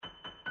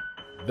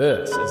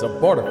This is a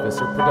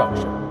Bartificer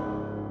production.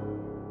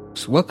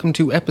 So welcome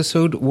to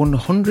episode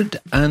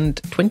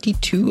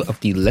 122 of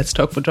the Let's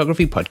Talk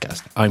Photography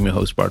podcast. I'm your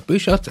host, Bart,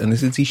 and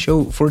this is the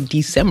show for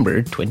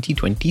December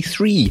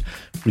 2023,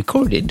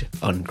 recorded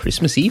on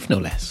Christmas Eve, no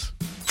less.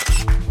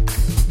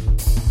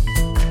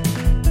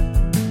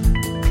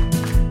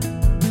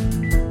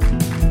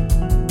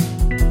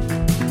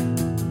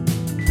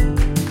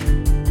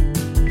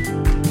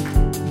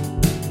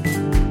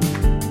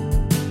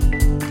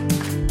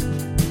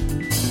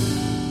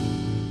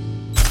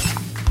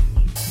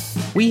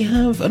 We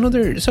have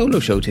another solo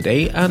show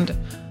today, and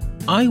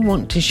I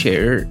want to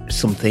share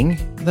something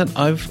that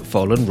I've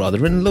fallen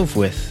rather in love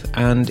with,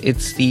 and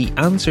it's the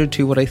answer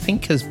to what I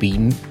think has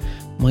been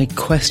my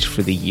quest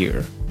for the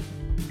year.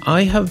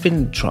 I have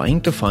been trying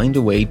to find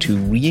a way to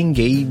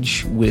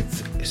re-engage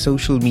with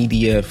social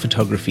media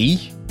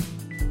photography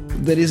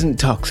that isn't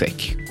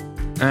toxic.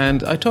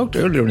 And I talked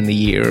earlier in the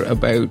year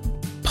about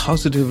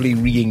positively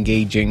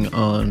re-engaging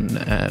on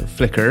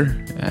Flickr,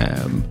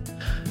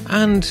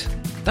 and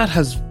that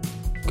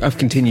I've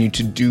continued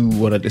to do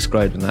what I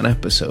described in that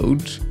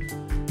episode,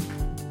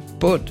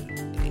 but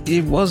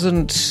it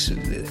wasn't.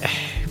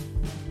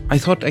 I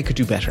thought I could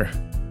do better.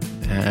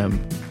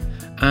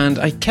 And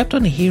I kept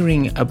on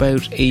hearing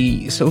about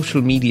a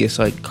social media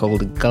site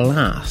called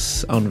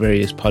Glass on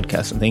various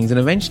podcasts and things, and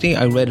eventually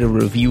I read a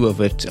review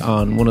of it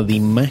on one of the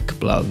Mac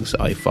blogs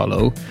I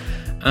follow,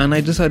 and I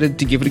decided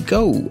to give it a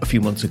go a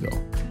few months ago.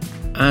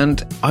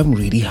 And I'm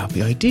really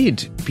happy I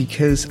did,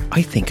 because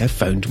I think I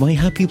found my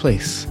happy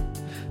place.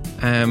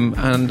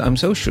 And I'm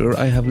so sure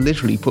I have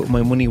literally put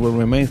my money where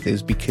my mouth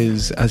is,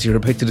 because, as you're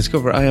about to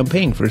discover, I am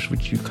paying for it,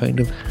 which you kind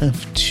of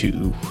have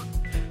to.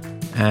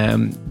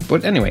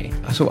 But anyway,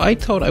 so I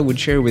thought I would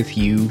share with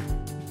you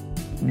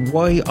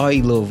why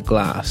I love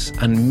Glass,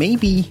 and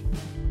maybe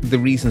the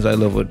reasons I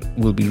love it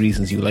will be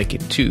reasons you like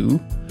it too,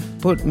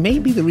 but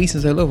maybe the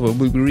reasons I love it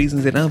will be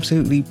reasons it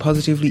absolutely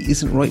positively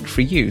isn't right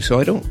for you.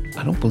 So I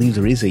don't believe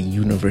there is a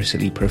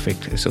universally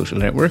perfect social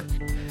network.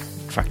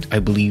 In fact, I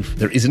believe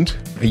there isn't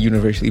a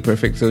universally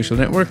perfect social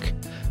network.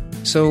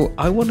 So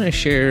I want to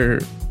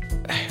share,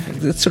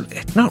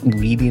 it's not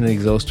really an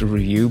exhaustive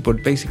review,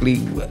 but basically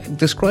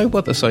describe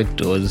what the site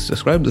does,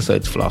 describe the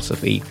site's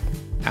philosophy,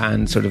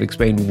 and sort of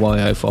explain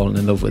why I've fallen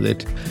in love with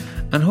it.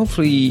 And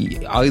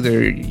hopefully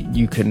either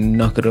you can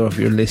knock it off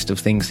your list of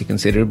things to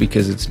consider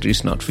because it's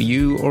just not for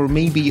you, or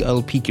maybe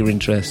I'll pique your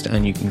interest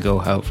and you can go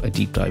have a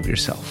deep dive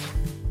yourself.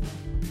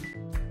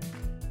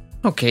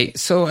 Okay,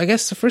 so I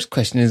guess the first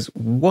question is,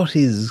 what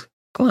is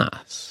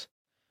Glass?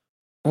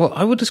 Well,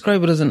 I would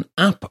describe it as an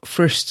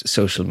app-first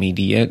social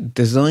media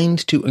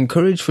designed to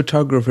encourage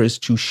photographers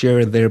to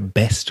share their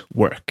best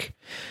work.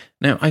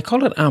 Now, I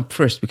call it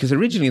app-first because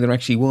originally there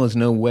actually was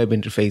no web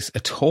interface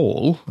at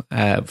all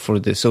for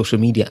the social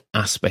media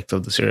aspect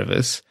of the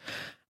service,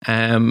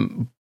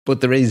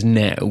 but there is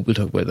now. We'll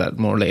talk about that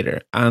more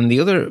later. And the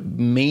other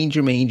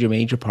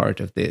major part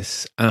of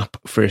this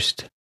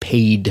app-first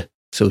paid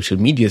social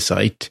media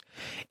site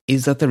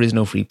is that there is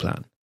no free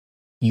plan.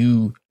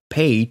 You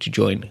pay to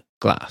join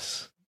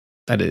Glass.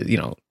 That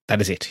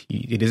is it.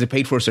 It is a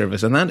paid for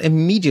service, and that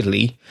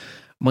immediately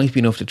might be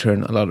enough to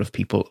turn a lot of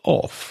people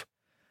off.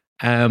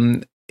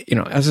 As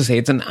I say,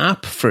 it's an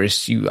app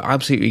first. You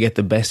absolutely get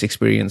the best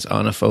experience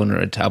on a phone or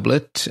a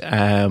tablet.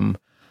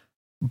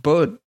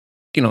 But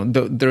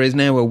there is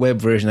now a web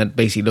version that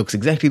basically looks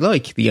exactly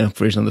like the app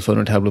version on the phone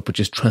or tablet, but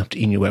just trapped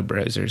in your web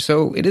browser.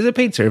 So it is a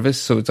paid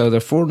service. So it's either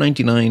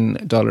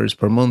 $4.99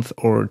 per month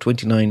or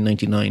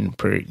 $29.99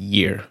 per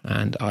year.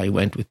 And I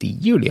went with the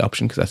yearly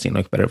option because that seemed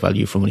like better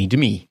value for money to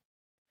me.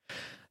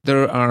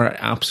 There are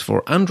apps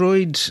for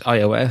Android,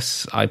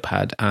 iOS,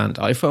 iPad, and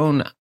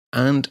iPhone,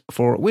 and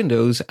for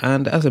Windows.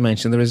 And as I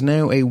mentioned, there is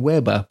now a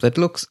web app that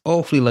looks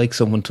awfully like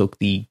someone took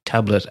the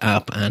tablet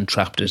app and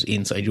trapped it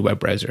inside your web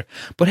browser.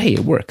 But hey,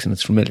 it works and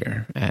it's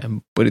familiar.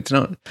 But it's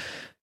not,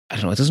 I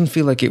don't know, it doesn't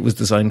feel like it was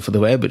designed for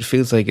the web. It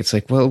feels like it's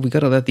like, well, we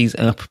got to let these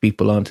app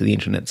people onto the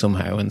internet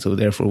somehow. And so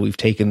therefore we've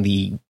taken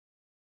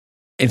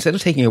instead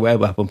of taking a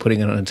web app and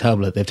putting it on a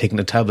tablet, they've taken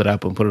a tablet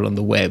app and put it on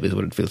the web, is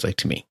what it feels like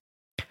to me.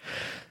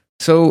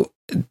 So,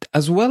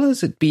 as well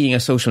as it being a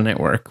social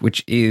network,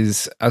 which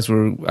is, as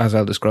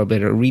I'll describe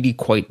later, really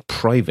quite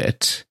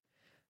private,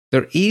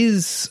 there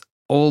is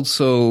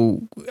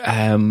also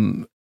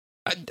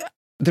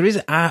there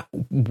is a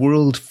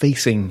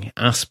world-facing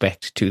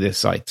aspect to this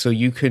site. So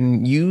you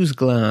can use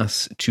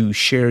Glass to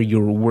share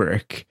your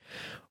work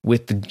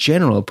with the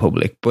general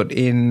public, but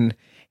in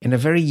a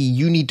very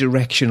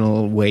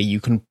unidirectional way. You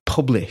can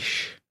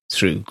publish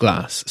through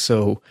Glass.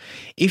 So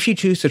if you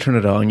choose to turn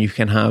it on, you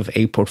can have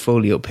a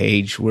portfolio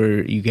page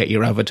where you get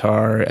your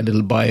avatar, a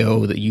little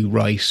bio that you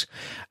write,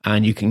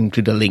 and you can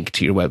include a link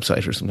to your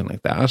website or something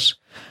like that.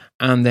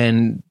 And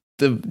then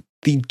the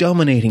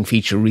dominating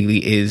feature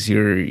really is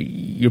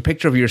your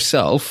picture of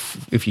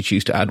yourself, if you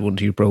choose to add one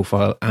to your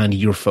profile, and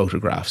your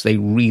photographs. They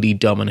really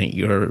dominate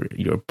your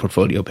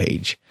portfolio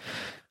page.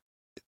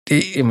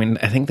 I mean,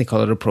 I think they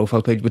call it a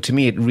profile page, but to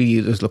me, it really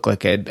does look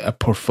like a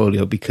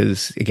portfolio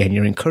because, again,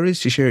 you're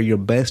encouraged to share your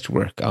best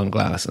work on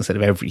glass instead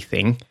of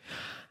everything.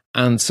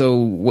 And so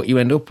what you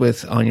end up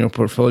with on your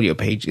portfolio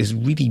page is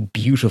really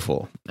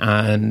beautiful.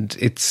 And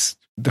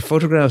the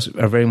photographs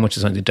are very much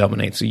designed to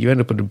dominate. So you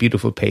end up with a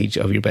beautiful page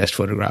of your best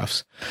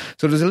photographs.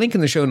 So there's a link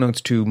in the show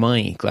notes to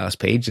my glass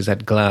page. It's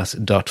at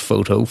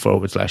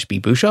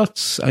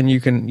glass.photo/bbushots. And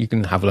you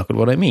can have a look at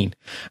what I mean.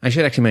 I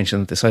should actually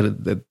mention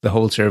that the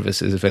whole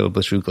service is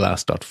available through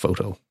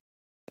glass.photo.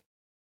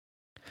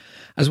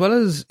 As well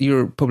as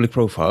your public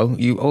profile,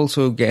 you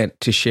also get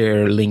to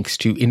share links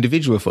to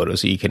individual photos,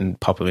 so you can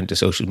pop them into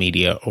social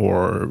media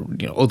or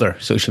other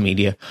social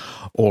media,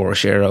 or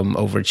share them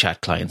over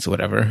chat clients or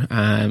whatever.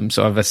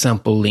 So I have a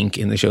sample link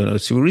in the show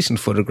notes to a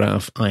recent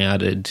photograph I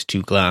added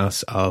to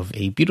Glass of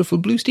a beautiful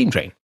blue steam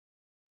train.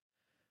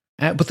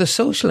 But the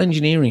social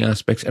engineering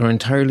aspects are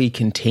entirely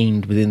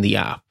contained within the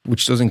app,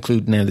 which does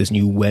include now this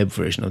new web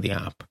version of the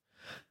app.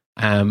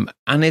 And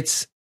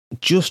it's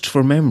just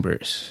for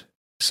members.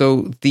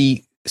 So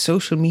the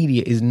social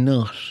media is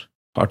not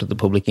part of the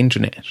public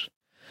internet.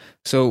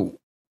 So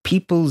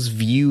people's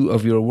view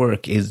of your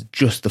work is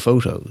just the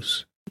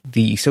photos.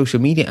 The social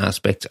media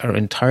aspects are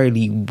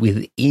entirely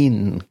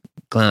within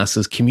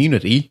Glass's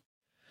community.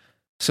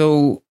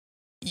 So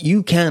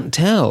you can't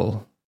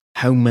tell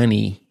how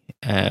many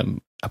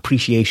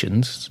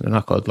appreciations, they're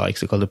not called likes,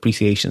 they're called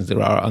appreciations,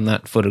 there are on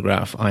that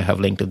photograph I have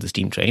linked of the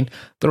steam train.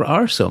 There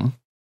are some,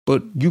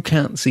 but you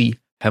can't see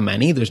how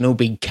many. There's no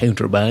big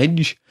counter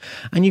badge,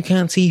 and you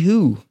can't see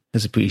who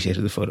has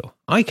appreciated the photo.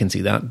 I can see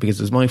that because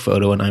it's my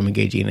photo and I'm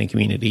engaging in a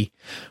community,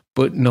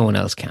 but no one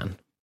else can.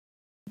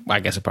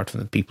 I guess apart from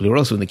the people who are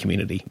also in the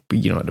community, but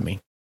you know what I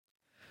mean.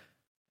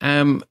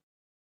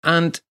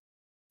 And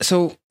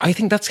so I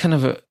think that's kind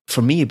of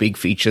for me, a big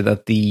feature,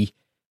 that the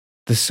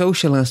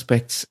social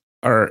aspects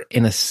are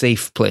in a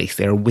safe place.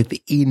 They're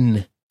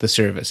within the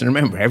service. And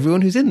remember,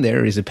 everyone who's in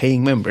there is a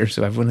paying member,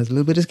 so everyone has a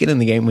little bit of skin in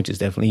the game, which is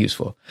definitely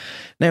useful.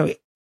 Now,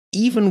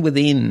 even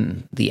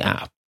within the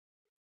app,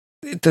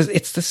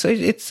 it's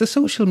the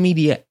social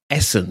media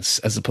essence,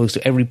 as opposed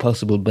to every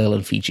possible bell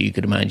and feature you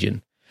could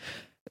imagine.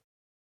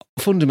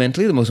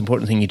 Fundamentally, the most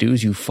important thing you do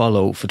is you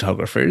follow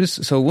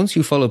photographers. So once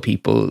you follow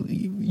people,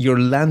 your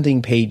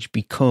landing page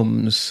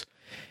becomes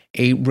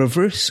a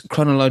reverse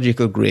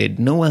chronological grid,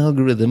 no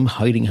algorithm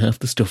hiding half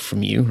the stuff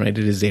from you, right?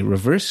 It is a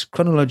reverse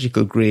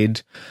chronological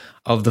grid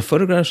of the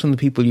photographs from the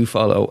people you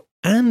follow,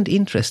 and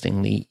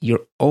interestingly,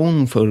 your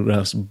own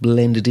photographs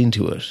blended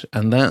into it.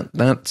 And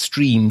that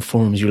stream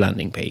forms your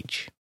landing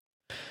page.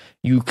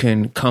 You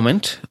can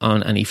comment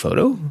on any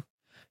photo.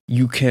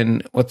 You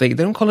can, they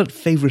don't call it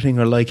favoriting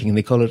or liking,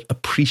 they call it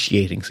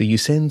appreciating. So you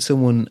send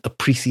someone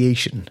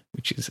appreciation,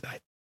 which is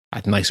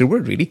a nicer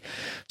word, really.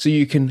 So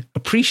you can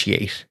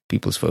appreciate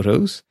people's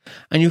photos,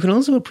 and you can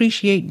also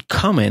appreciate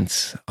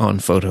comments on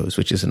photos,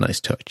 which is a nice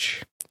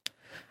touch.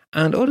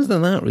 And other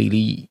than that,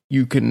 really,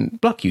 you can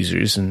block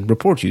users and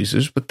report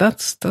users, but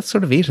that's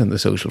sort of it on the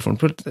social front.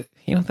 But,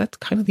 that's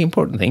kind of the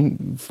important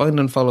thing. Find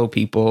and follow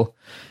people,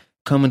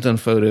 comment on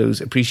photos,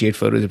 appreciate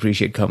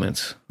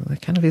comments.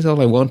 That kind of is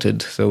all I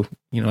wanted. So,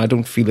 I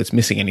don't feel it's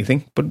missing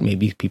anything, but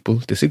maybe people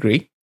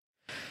disagree.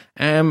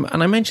 And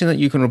I mentioned that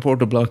you can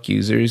report or block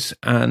users.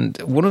 And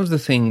one of the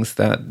things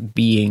that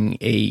being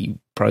a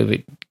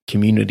private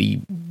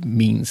community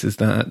means is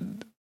that,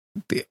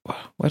 I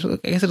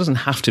guess it doesn't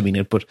have to mean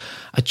it, but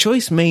a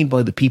choice made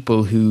by the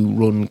people who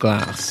run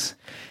Glass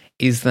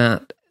is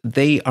that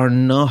they are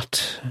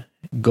not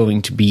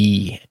going to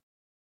be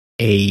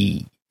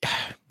a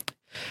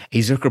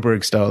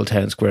Zuckerberg-style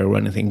town square where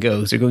anything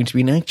goes. They're going to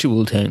be an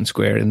actual town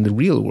square in the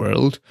real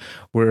world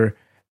where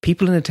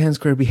people in a town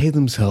square behave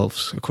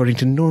themselves according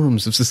to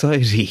norms of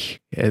society.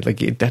 I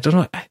don't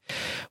know.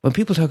 When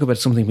people talk about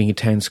something being a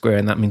town square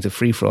and that means a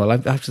free-for-all, I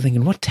have to think,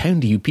 what town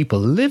do you people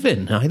live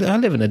in? I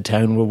live in a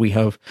town where we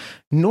have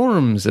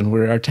norms and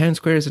where our town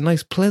square is a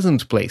nice,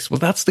 pleasant place. Well,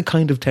 that's the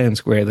kind of town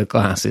square that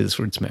Glass is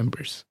for its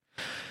members.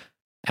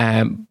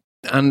 And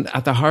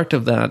at the heart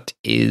of that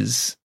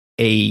is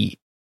a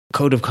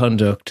code of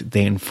conduct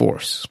they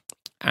enforce.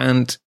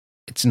 And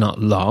it's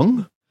not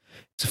long.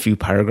 It's a few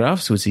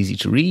paragraphs, so it's easy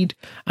to read.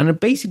 And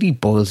it basically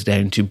boils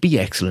down to be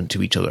excellent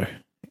to each other.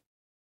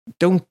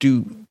 Don't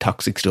do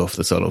toxic stuff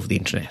that's all over the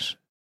internet. It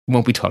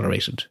won't be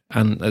tolerated.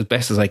 And as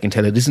best as I can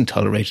tell, it isn't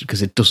tolerated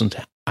because it doesn't.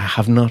 I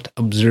have not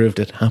observed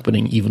it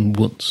happening even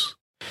once.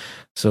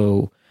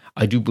 So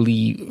I do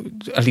believe,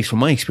 at least from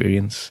my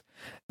experience,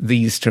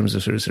 these terms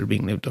of service are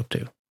being lived up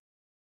to.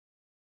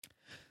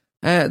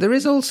 There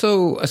is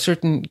also a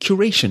certain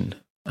curation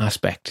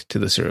aspect to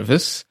the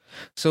service.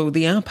 So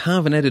the app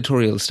have an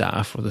editorial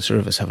staff, or the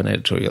service have an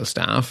editorial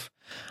staff,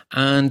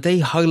 and they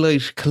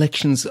highlight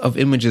collections of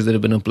images that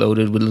have been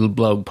uploaded with a little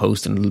blog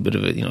post and a little bit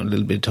of a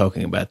little bit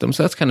talking about them.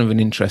 So that's kind of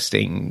an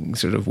interesting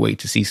sort of way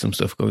to see some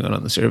stuff going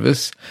on the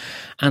service.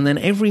 And then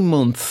every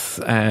month,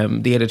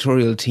 the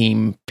editorial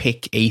team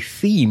pick a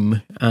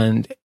theme,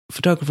 and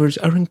photographers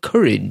are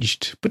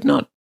encouraged, but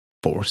not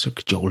force or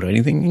cajoled or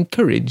anything,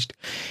 encouraged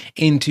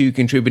into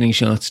contributing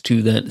shots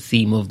to that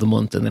theme of the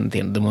month. And then at the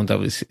end of the month,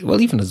 obviously,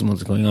 well, even as the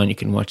month's going on, you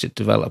can watch it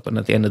develop. And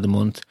at the end of the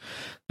month,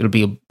 there'll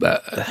be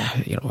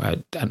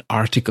an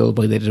article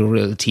by the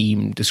editorial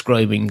team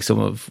describing some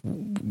of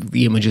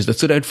the images that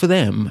stood out for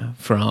them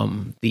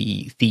from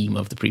the theme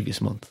of the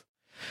previous month.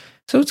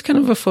 So it's kind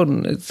of a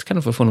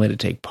fun way to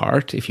take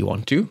part if you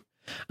want to.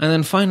 And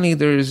then finally,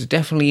 there's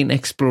definitely an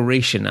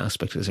exploration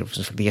aspect to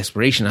this. The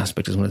exploration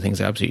aspect is one of the things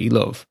I absolutely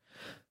love.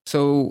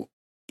 So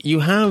you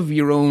have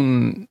your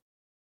own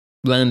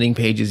landing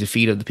pages, a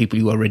feed of the people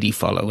you already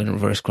follow in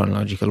reverse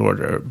chronological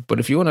order. But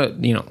if you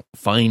want to,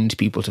 find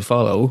people to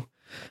follow,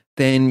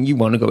 then you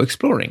want to go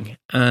exploring.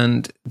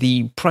 And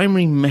the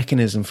primary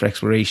mechanism for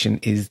exploration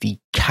is the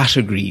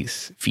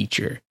categories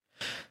feature.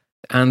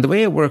 And the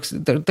way it works,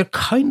 they're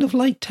kind of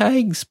like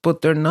tags,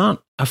 but they're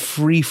not a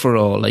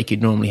free-for-all like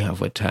you'd normally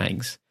have with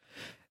tags.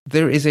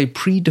 There is a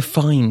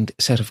predefined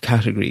set of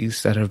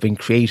categories that have been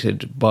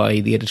created by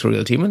the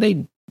editorial team,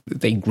 and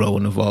they grow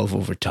and evolve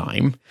over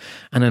time.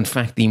 And in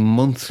fact, the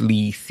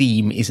monthly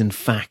theme is in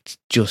fact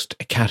just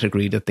a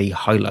category that they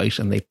highlight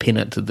and they pin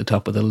it to the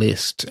top of the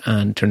list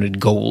and turn it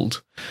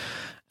gold.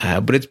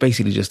 But it's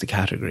basically just a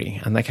category,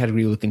 and that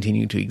category will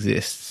continue to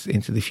exist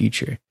into the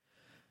future.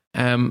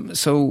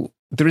 So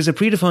there is a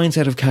predefined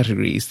set of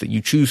categories that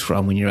you choose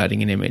from when you're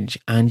adding an image,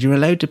 and you're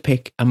allowed to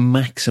pick a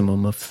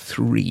maximum of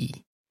 3.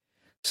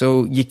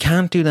 So you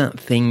can't do that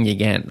thing you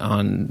get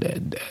on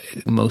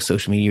most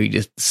social media. You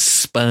just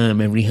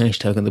spam every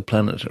hashtag on the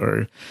planet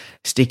or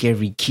stick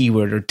every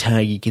keyword or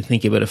tag you can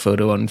think about a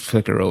photo on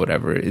Flickr or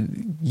whatever.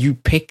 You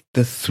pick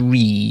the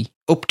 3,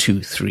 up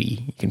to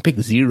 3. You can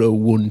pick 0,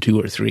 1, 2,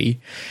 or 3.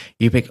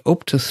 You pick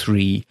up to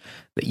 3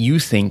 that you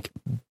think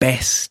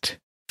best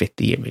fit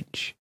the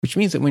image, which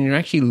means that when you're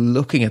actually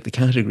looking at the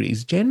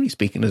categories, generally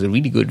speaking, there's a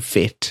really good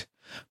fit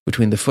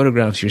between the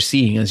photographs you're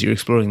seeing as you're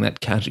exploring that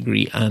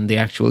category and the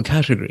actual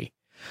category.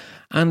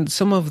 And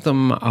some of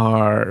them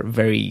are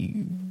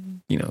very,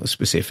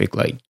 specific,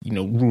 like,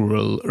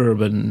 rural,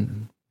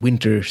 urban,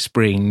 winter,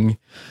 spring.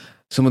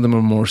 Some of them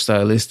are more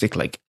stylistic,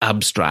 like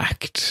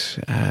abstract.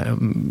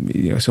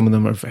 Some of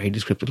them are very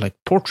descriptive, like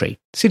portrait,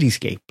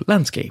 cityscape,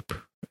 landscape.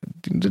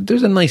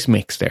 There's a nice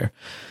mix there.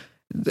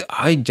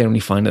 I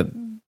generally find that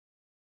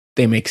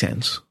they make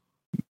sense.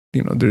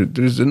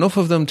 There's enough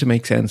of them to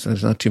make sense, and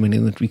there's not too many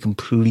of them to be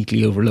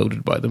completely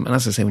overloaded by them. And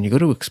as I say, when you go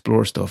to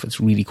explore stuff, it's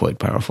really quite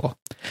powerful.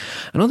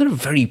 Another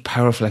very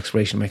powerful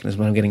exploration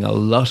mechanism I'm getting a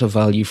lot of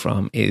value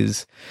from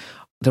is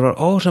there are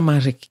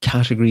automatic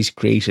categories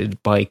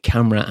created by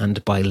camera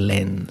and by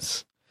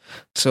lens.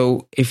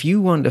 So if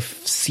you want to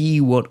see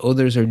what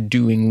others are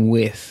doing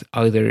with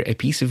either a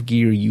piece of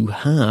gear you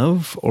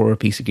have or a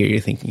piece of gear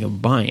you're thinking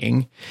of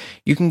buying,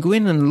 you can go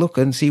in and look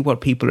and see what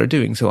people are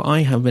doing. So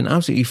I have been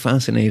absolutely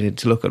fascinated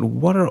to look at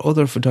what are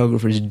other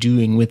photographers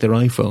doing with their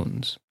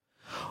iPhones.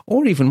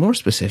 Or even more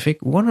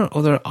specific, what are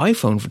other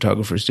iPhone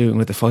photographers doing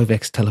with the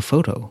 5x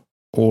telephoto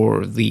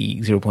or the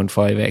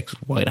 0.5x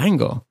wide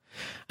angle?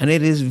 And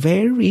it is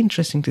very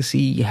interesting to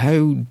see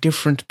how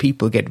different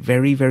people get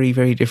very, very,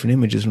 very different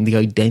images from the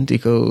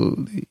identical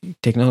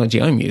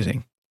technology I'm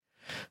using.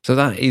 So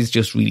that is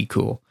just really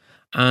cool.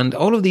 And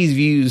all of these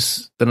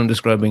views that I'm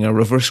describing are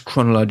reverse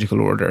chronological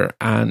order,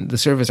 and the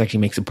service actually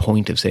makes a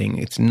point of saying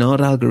it's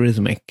not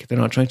algorithmic. They're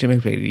not trying to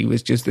manipulate it.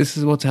 It's just, this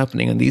is what's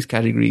happening in these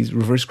categories,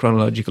 reverse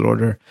chronological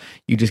order.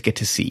 You just get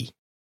to see.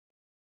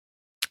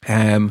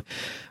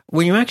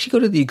 When you actually go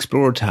to the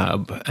Explore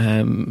tab,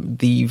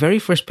 the very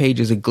first page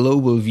is a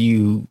global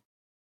view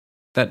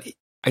that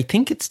I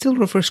think it's still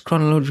reverse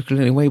chronological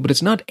in a way, but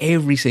it's not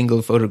every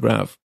single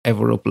photograph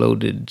ever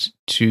uploaded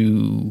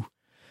to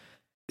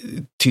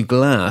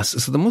Glass.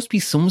 So there must be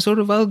some sort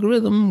of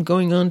algorithm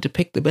going on to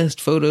pick the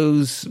best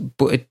photos.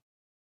 But,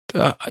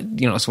 so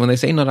when they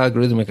say not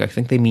algorithmic, I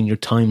think they mean your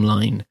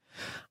timeline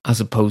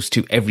as opposed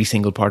to every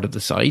single part of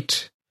the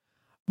site.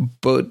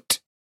 But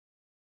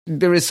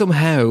there is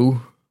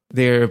somehow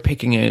they're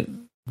picking out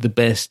the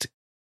best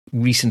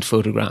recent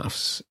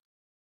photographs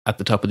at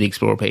the top of the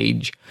Explore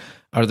page,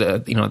 or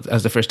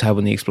as the first tab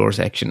in the Explore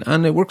section,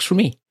 and it works for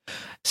me.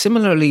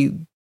 Similarly,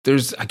 there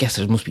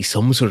must be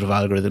some sort of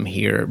algorithm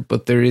here,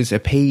 but there is a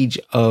page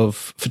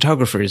of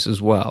photographers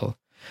as well,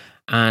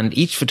 and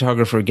each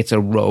photographer gets a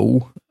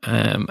row,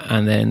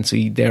 and then so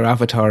their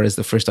avatar is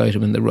the first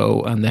item in the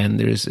row, and then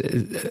there's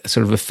a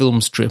sort of a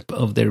film strip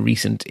of their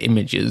recent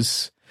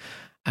images.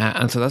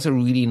 And so that's a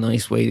really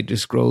nice way to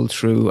just scroll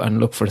through and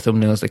look for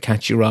thumbnails that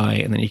catch your eye.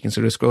 And then you can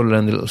sort of scroll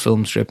around the little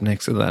film strip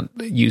next to that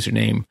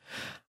username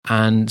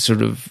and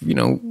sort of,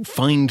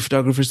 find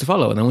photographers to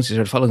follow. And then once you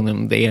start following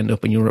them, they end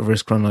up in your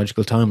reverse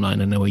chronological timeline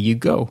and away you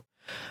go.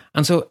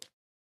 And so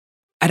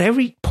at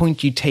every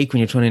point you take when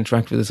you're trying to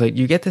interact with the site,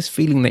 you get this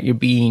feeling that you're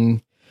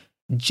being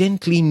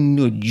gently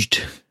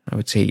nudged. I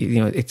would say,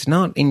 it's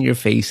not in your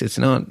face. It's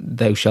not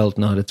thou shalt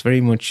not. It's very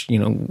much,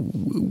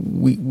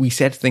 we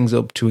set things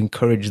up to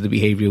encourage the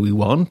behavior we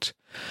want.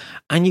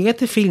 And you get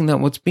the feeling that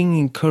what's being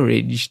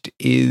encouraged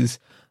is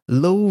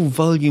low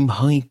volume,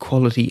 high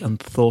quality and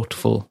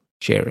thoughtful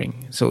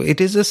sharing. So it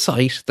is a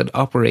site that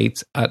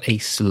operates at a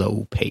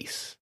slow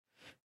pace.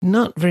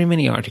 Not very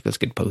many articles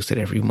get posted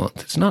every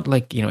month. It's not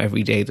like,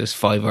 every day there's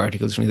 5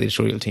 articles from the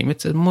editorial team.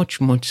 It's a much,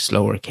 much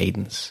slower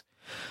cadence.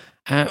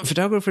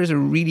 Photographers are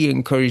really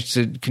encouraged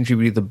to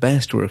contribute the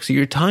best work. So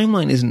your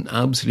timeline isn't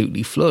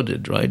absolutely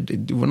flooded,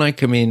 right? When I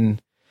come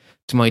in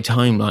to my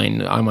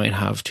timeline, I might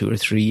have 2 or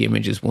 3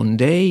 images one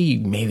day.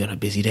 Maybe on a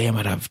busy day, I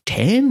might have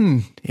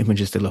 10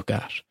 images to look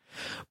at.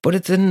 But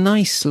it's a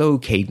nice slow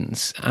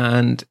cadence.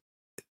 And,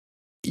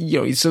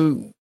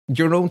 so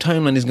your own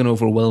timeline is going to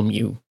overwhelm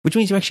you, which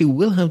means you actually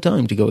will have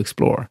time to go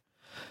explore.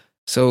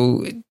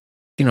 So,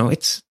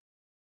 it's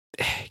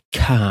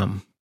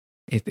calm.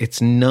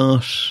 It's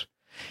not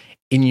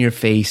in your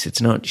face.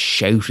 It's not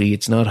shouty.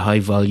 It's not high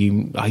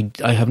volume.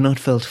 I have not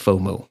felt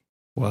FOMO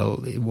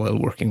while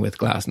working with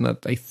glass. And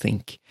that, I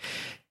think,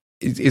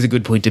 is a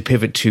good point to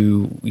pivot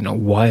to,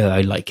 why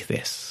I like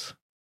this.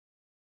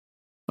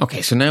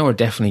 Okay, so now we're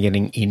definitely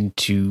getting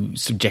into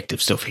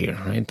subjective stuff here,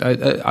 right?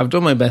 I've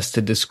done my best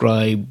to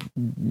describe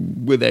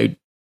without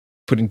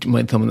putting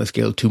my thumb on the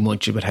scale too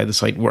much about how the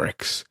site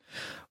works.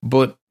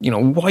 But,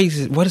 what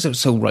is it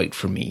so right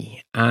for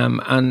me?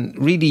 And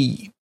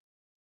really,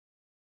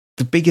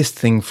 the biggest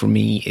thing for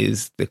me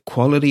is the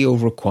quality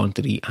over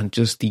quantity and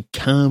just the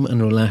calm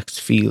and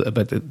relaxed feel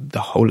about the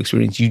whole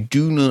experience. You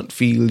do not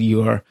feel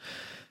you are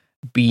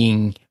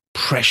being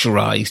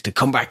pressurized to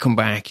come back,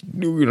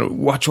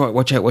 watch out,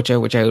 there's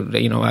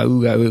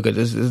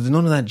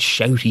none of that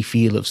shouty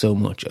feel of so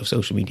much of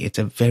social media. It's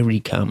a very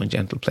calm and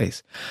gentle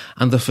place.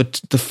 And the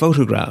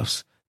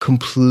photographs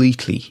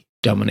completely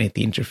dominate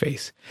the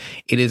interface.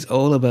 It is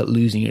all about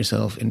losing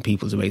yourself in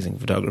people's amazing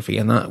photography,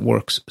 and that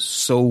works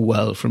so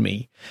well for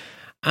me.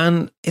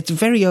 And it's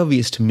very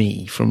obvious to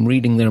me from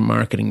reading their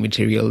marketing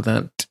material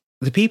that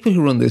the people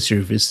who run this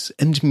service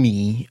and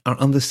me are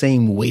on the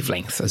same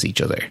wavelength as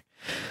each other.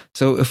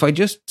 So if I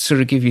just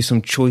sort of give you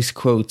some choice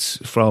quotes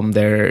from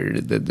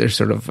their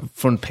sort of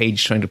front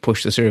page trying to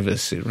push the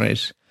service,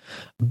 right?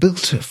 Built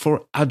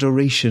for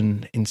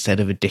adoration instead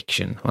of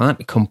addiction. Well,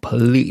 that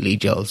completely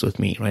gels with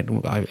me, right?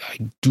 I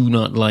do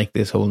not like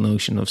this whole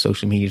notion of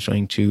social media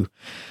trying to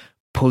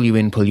pull you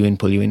in.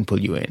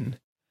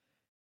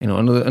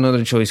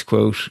 Another choice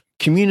quote,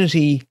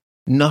 community,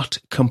 not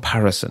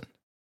comparison.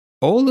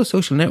 All the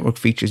social network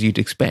features you'd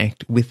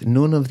expect with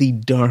none of the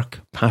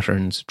dark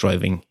patterns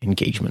driving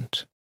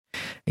engagement.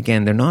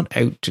 Again, they're not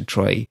out to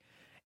try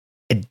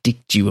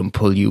addict you and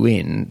pull you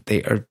in.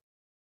 They are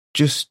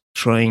just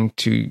trying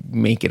to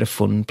make it a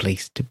fun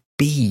place to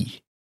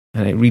be.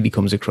 And it really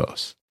comes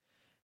across.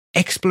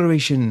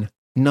 Exploration,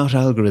 not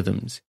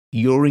algorithms.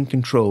 You're in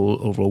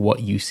control over what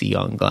you see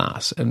on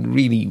glass. And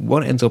really,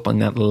 what ends up on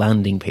that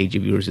landing page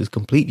of yours is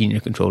completely in your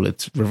control.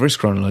 It's reverse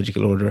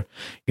chronological order.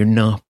 You're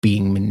not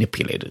being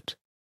manipulated.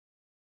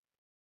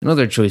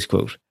 Another choice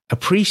quote,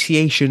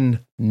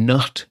 appreciation,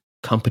 not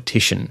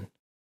competition.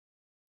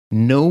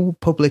 No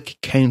public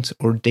counts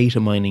or data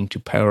mining to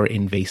power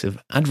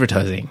invasive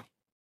advertising.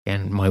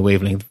 Again, my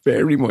wavelength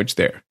very much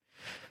there.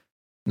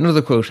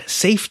 Another quote,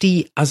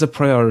 safety as a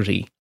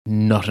priority,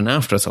 not an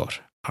afterthought.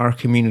 Our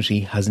community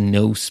has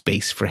no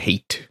space for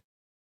hate.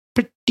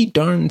 Pretty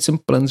darn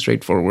simple and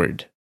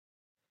straightforward.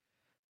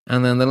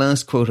 And then the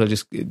last quote I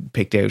just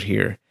picked out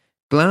here.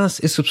 Glass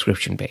is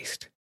subscription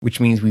based, which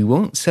means we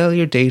won't sell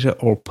your data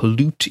or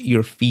pollute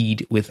your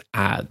feed with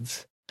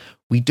ads.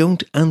 We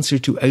don't answer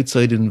to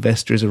outside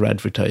investors or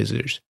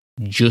advertisers,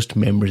 just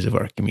members of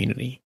our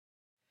community.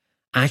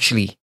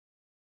 Actually,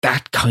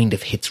 that kind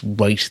of hits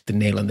right the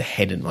nail on the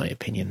head in my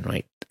opinion,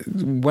 right?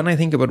 When I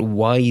think about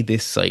why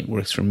this site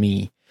works for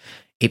me,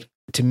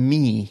 to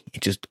me,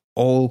 it just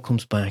all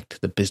comes back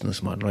to the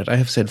business model, right? I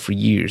have said for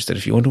years that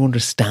if you want to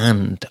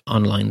understand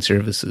online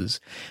services,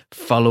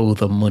 follow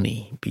the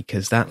money,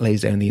 because that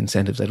lays down the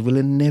incentives that will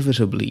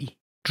inevitably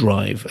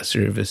drive a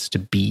service to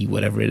be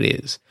whatever it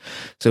is.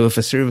 So if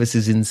a service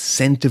is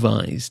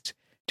incentivized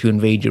to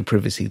invade your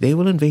privacy, they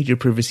will invade your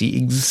privacy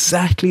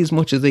exactly as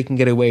much as they can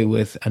get away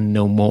with and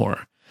no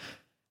more.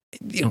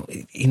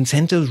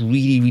 Incentives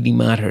really, really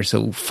matter.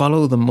 So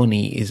follow the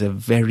money is a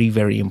very,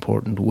 very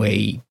important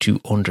way to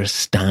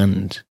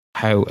understand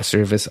how a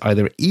service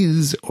either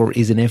is or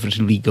is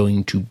inevitably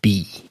going to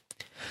be.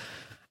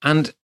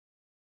 And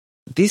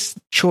this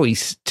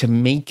choice to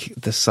make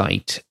the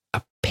site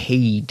a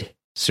paid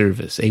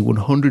service, a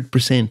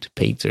 100%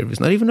 paid service,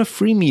 not even a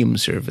freemium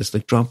service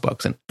like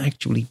Dropbox, an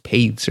actually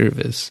paid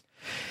service,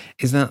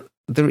 is that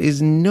there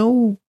is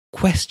no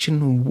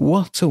question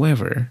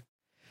whatsoever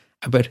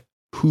about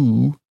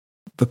who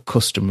the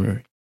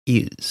customer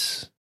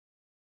is.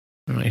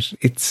 Right?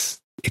 It's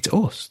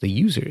us, the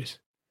users.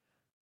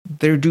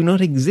 There do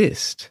not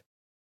exist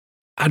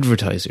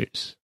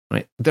advertisers.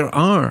 Right? There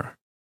are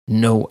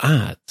no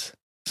ads.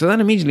 So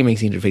that immediately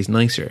makes the interface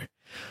nicer.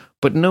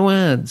 But no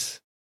ads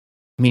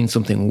means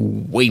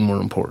something way more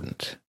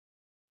important.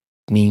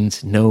 It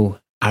means no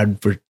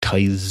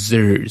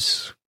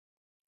advertisers.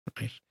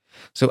 Right?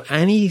 So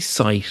any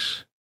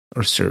site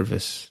or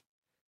service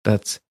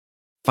that's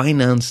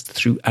financed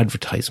through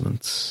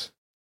advertisements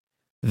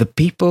The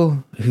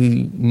people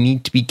who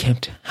need to be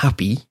kept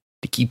happy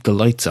to keep the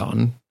lights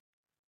on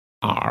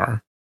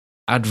are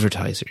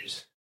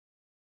advertisers.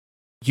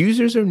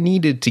 Users are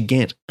needed to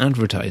get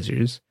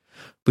advertisers,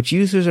 but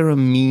users are a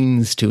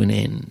means to an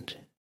end,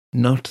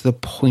 not the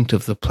point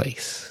of the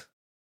place.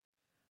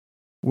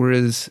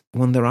 Whereas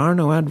when there are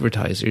no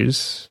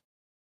advertisers,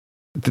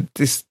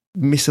 this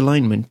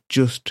misalignment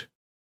just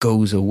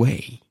goes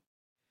away.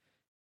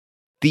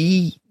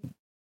 The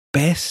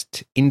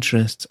best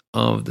interests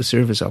of the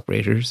service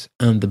operators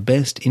and the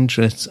best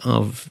interests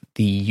of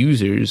the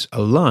users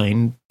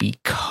align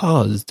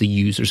because the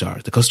users are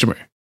the customer.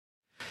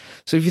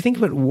 So if you think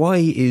about why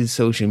is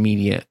social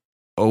media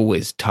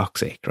always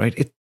toxic, right?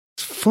 It's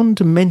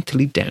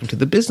fundamentally down to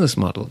the business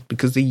model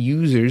because the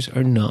users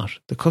are not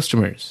the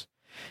customers.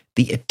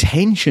 The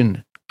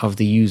attention of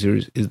the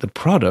users is the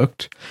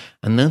product,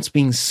 and that's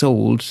being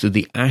sold to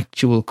the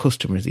actual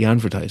customers, the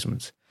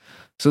advertisements.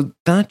 So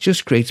that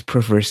just creates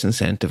perverse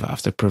incentive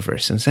after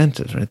perverse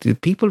incentive, right? The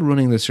people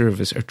running the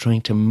service are trying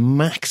to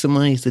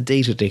maximize the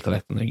data they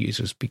collect on their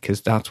users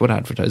because that's what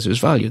advertisers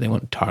value. They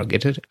want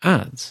targeted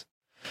ads.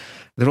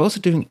 They're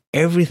also doing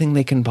everything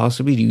they can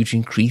possibly do to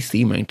increase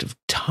the amount of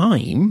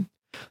time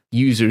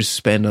users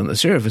spend on the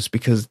service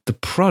because the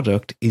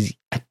product is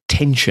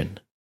attention.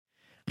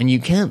 And you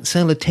can't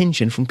sell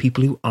attention from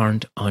people who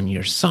aren't on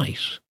your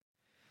site.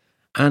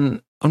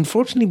 And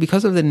unfortunately,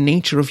 because of the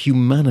nature of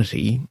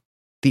humanity,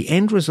 the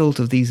end result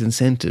of these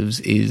incentives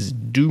is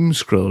doom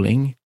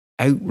scrolling,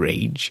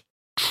 outrage,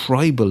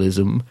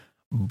 tribalism,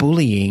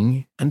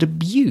 bullying, and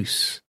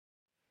abuse.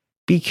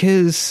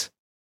 Because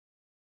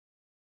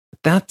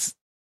that's,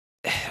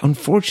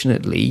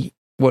 unfortunately,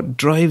 what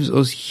drives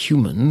us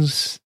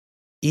humans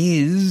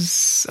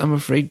is, I'm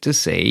afraid to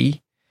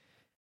say,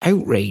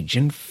 outrage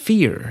and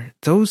fear.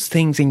 Those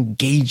things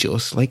engage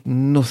us like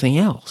nothing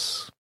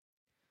else.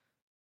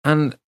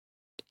 And,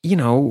 you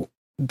know,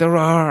 there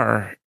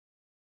are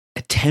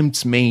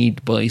attempts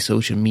made by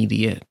social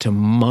media to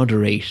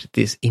moderate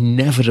this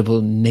inevitable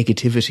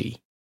negativity.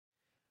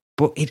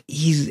 But it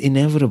is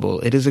inevitable.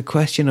 It is a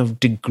question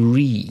of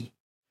degree,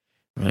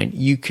 right?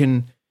 You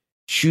can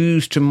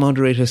choose to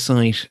moderate a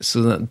site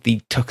so that the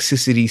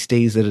toxicity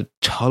stays at a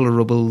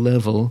tolerable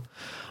level,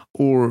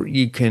 or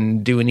you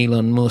can do an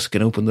Elon Musk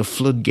and open the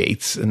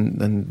floodgates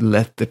and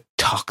let the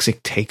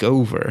toxic take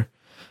over.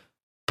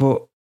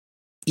 But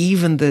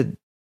even the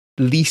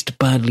least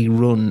badly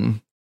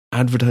run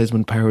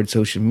advertisement-powered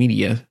social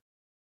media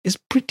is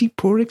pretty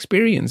poor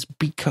experience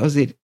because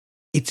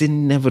it's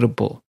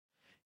inevitable.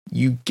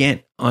 You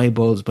get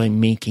eyeballs by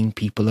making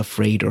people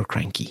afraid or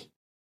cranky.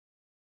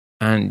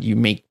 And you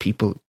make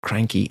people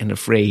cranky and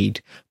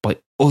afraid by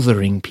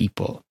othering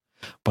people,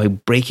 by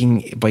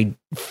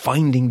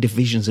finding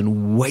divisions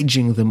and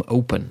wedging them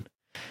open.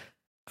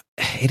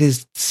 It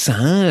is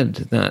sad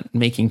that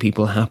making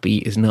people happy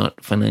is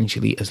not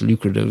financially as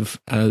lucrative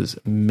as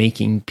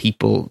making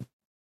people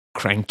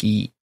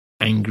cranky,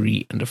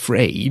 angry, and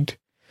afraid.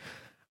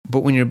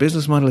 But when your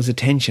business model is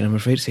attention, I'm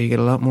afraid to say you get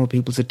a lot more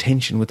people's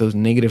attention with those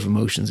negative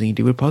emotions than you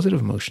do with positive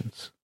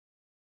emotions.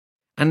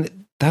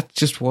 And that's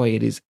just why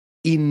it is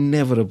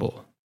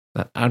inevitable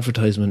that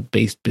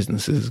advertisement-based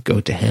businesses go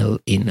to hell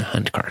in a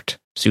handcart,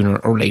 sooner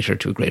or later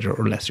to a greater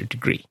or lesser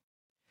degree.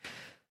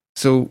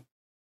 So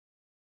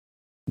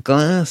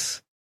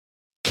glass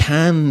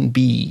can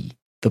be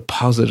the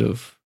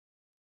positive,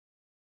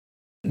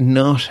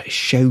 not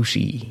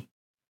shouty,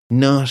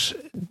 not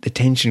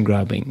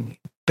attention-grabbing,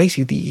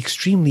 basically the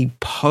extremely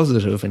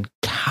positive and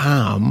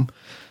calm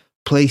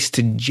place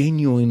to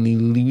genuinely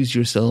lose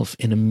yourself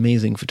in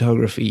amazing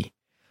photography,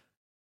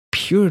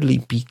 purely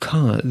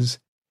because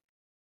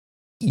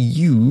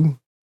you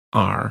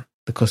are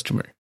the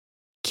customer.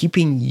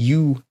 Keeping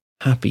you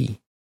happy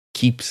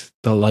keeps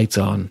the lights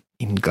on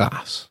in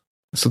glass.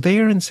 So they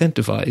are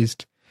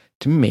incentivized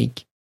to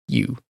make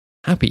you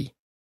happy.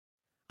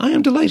 I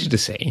am delighted to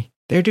say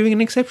they're doing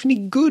an exceptionally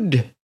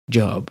good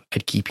job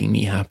at keeping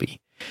me happy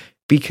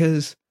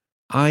because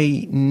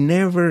I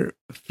never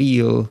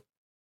feel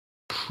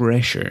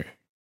pressure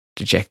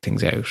to check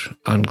things out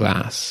on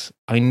glass.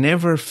 I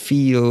never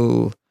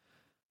feel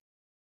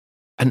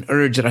an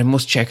urge that I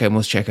must check.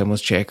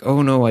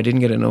 Oh no, I didn't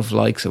get enough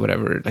likes or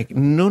whatever. Like,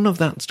 none of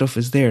that stuff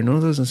is there. None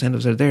of those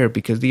incentives are there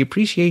because the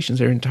appreciations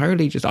are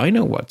entirely just, I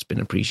know what's been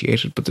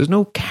appreciated, but there's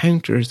no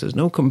counters. There's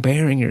no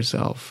comparing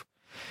yourself.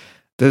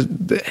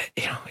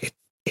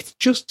 It's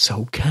just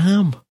so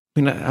calm. I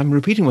mean, I'm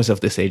repeating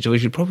myself this age, so I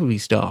should probably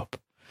stop.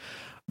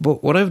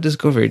 But what I've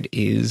discovered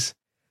is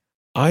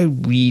I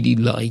really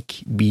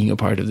like being a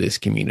part of this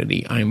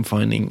community. I'm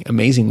finding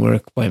amazing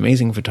work by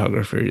amazing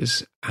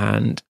photographers,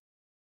 and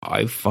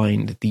I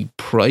find the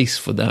price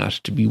for that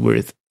to be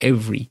worth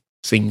every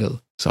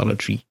single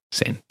solitary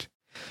cent.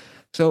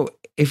 So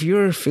if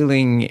you're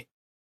feeling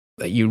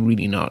that you're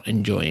really not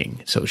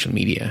enjoying social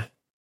media,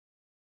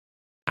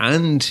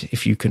 and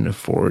if you can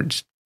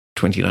afford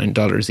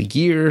 $29 a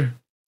year,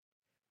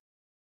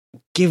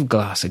 give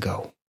glass a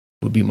go,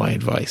 would be my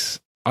advice.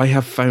 I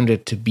have found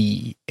it to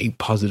be a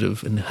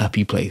positive and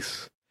happy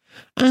place.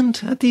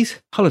 And at these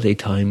holiday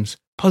times,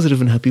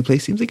 positive and happy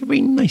place seems like a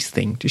very nice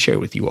thing to share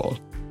with you all.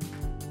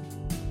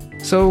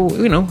 So,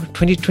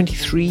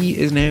 2023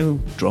 is now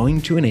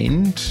drawing to an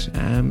end.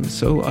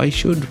 So I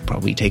should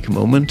probably take a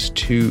moment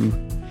to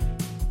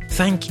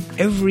thank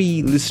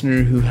every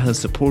listener who has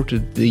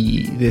supported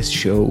this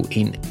show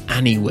in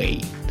any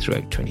way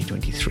throughout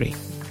 2023.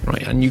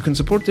 Right, and you can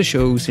support the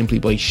show simply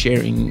by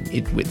sharing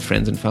it with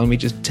friends and family.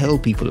 Just tell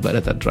people about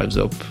it. That drives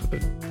up,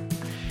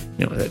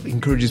 that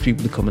encourages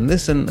people to come and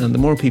listen. And the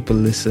more people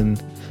listen,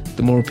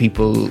 the more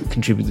people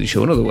contribute to the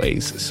show in other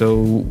ways.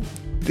 So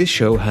this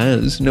show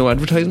has no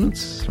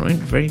advertisements, right?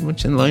 Very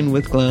much in line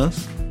with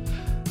Glass.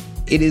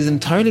 It is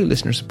entirely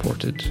listener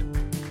supported,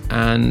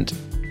 and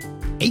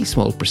a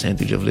small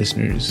percentage of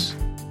listeners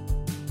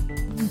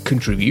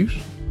contribute.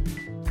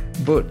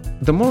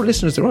 But the more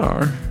listeners there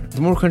are,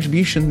 the more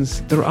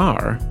contributions there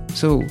are.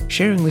 So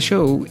sharing the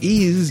show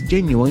is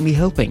genuinely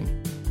helping,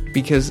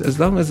 because as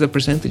long as the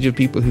percentage of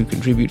people who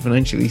contribute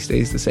financially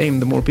stays the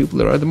same, the more people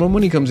there are, the more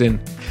money comes in.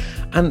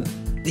 And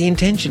the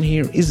intention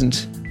here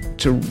isn't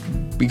to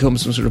become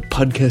some sort of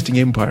podcasting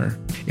empire.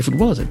 If it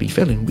was, I'd be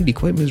failing really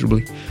quite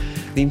miserably.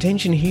 The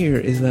intention here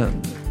is that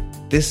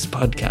this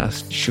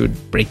podcast should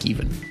break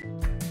even.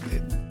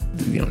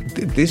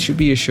 This should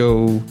be a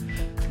show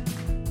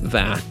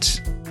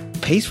that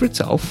pays for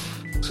itself,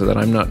 so that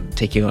I'm not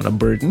taking on a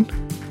burden.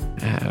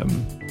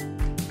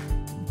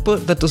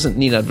 But that doesn't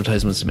need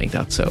advertisements to make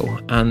that so.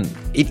 And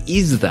it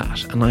is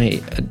that. And I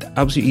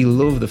absolutely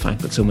love the fact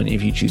that so many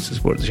of you choose to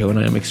support the show. And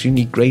I am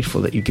extremely grateful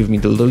that you give me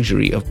the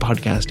luxury of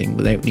podcasting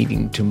without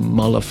needing to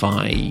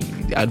mollify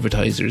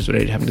advertisers,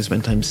 without having to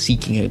spend time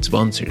seeking out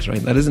sponsors,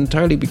 right? That is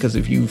entirely because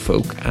of you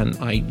folk. And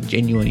I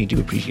genuinely do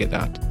appreciate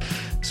that.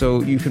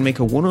 So you can make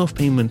a one-off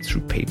payment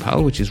through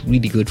PayPal, which is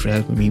really good for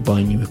helping me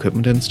buy new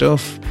equipment and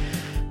stuff.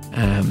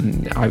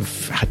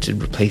 I've had to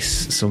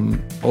replace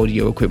some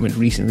audio equipment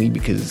recently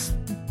because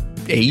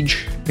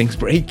things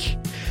break.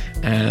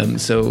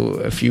 So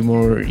a few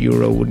more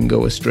euro wouldn't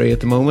go astray at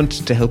the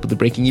moment to help with the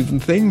breaking even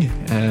thing.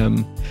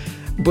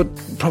 But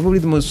probably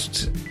the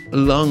most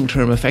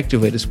long-term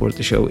effective way to support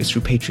the show is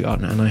through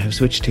Patreon, and I have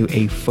switched to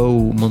a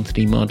faux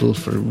monthly model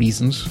for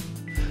reasons.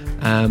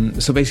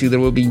 So basically there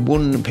will be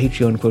one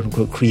Patreon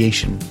quote-unquote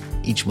creation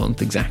each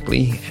month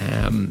exactly.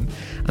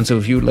 And so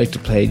if you would like to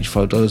pledge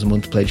 $5 a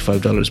month, pledge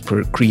 $5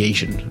 per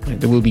creation. Right?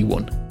 There will be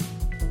one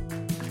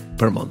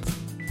per month.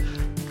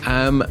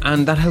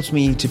 And that helps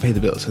me to pay the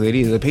bills. So the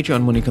idea is the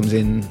Patreon money comes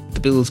in, the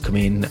bills come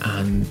in,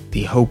 and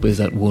the hope is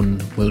that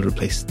one will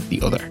replace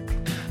the other.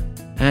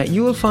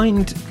 You will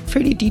find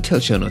fairly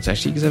detailed show notes,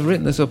 actually, because I've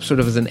written this up sort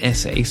of as an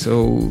essay.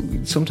 So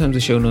sometimes the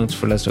show notes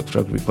for Let's Talk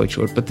Photography are quite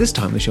short, but this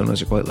time the show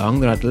notes are quite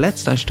long. They're at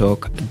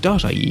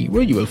lets-talk.ie,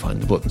 where you will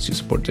find the buttons to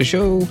support the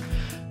show.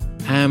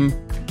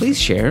 Please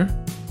share.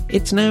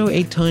 It's now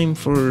a time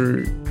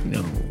for,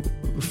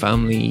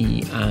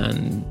 family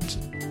and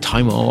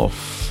time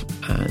off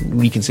and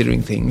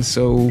reconsidering things.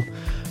 So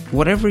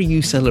whatever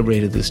you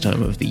celebrate at this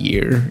time of the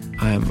year,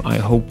 I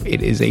hope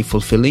it is a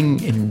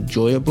fulfilling,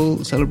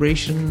 enjoyable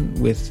celebration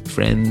with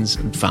friends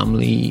and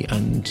family,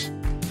 and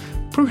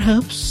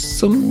perhaps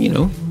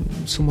some,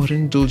 somewhat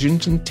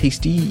indulgent and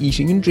tasty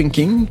eating and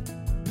drinking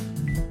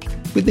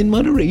within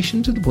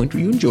moderation to the point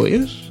where you enjoy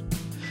it.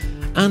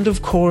 And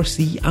of course,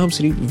 the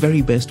absolute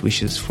very best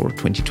wishes for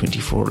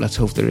 2024. Let's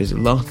hope there is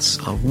lots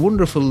of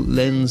wonderful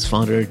lens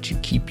fodder to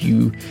keep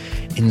you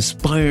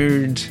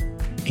inspired,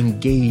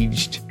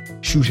 engaged,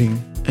 shooting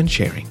and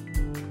sharing.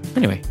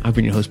 Anyway, I've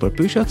been your host, Bart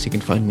Bouchot. You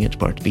can find me at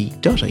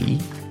bartb.ie.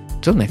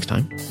 Till next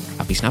time,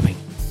 happy snapping.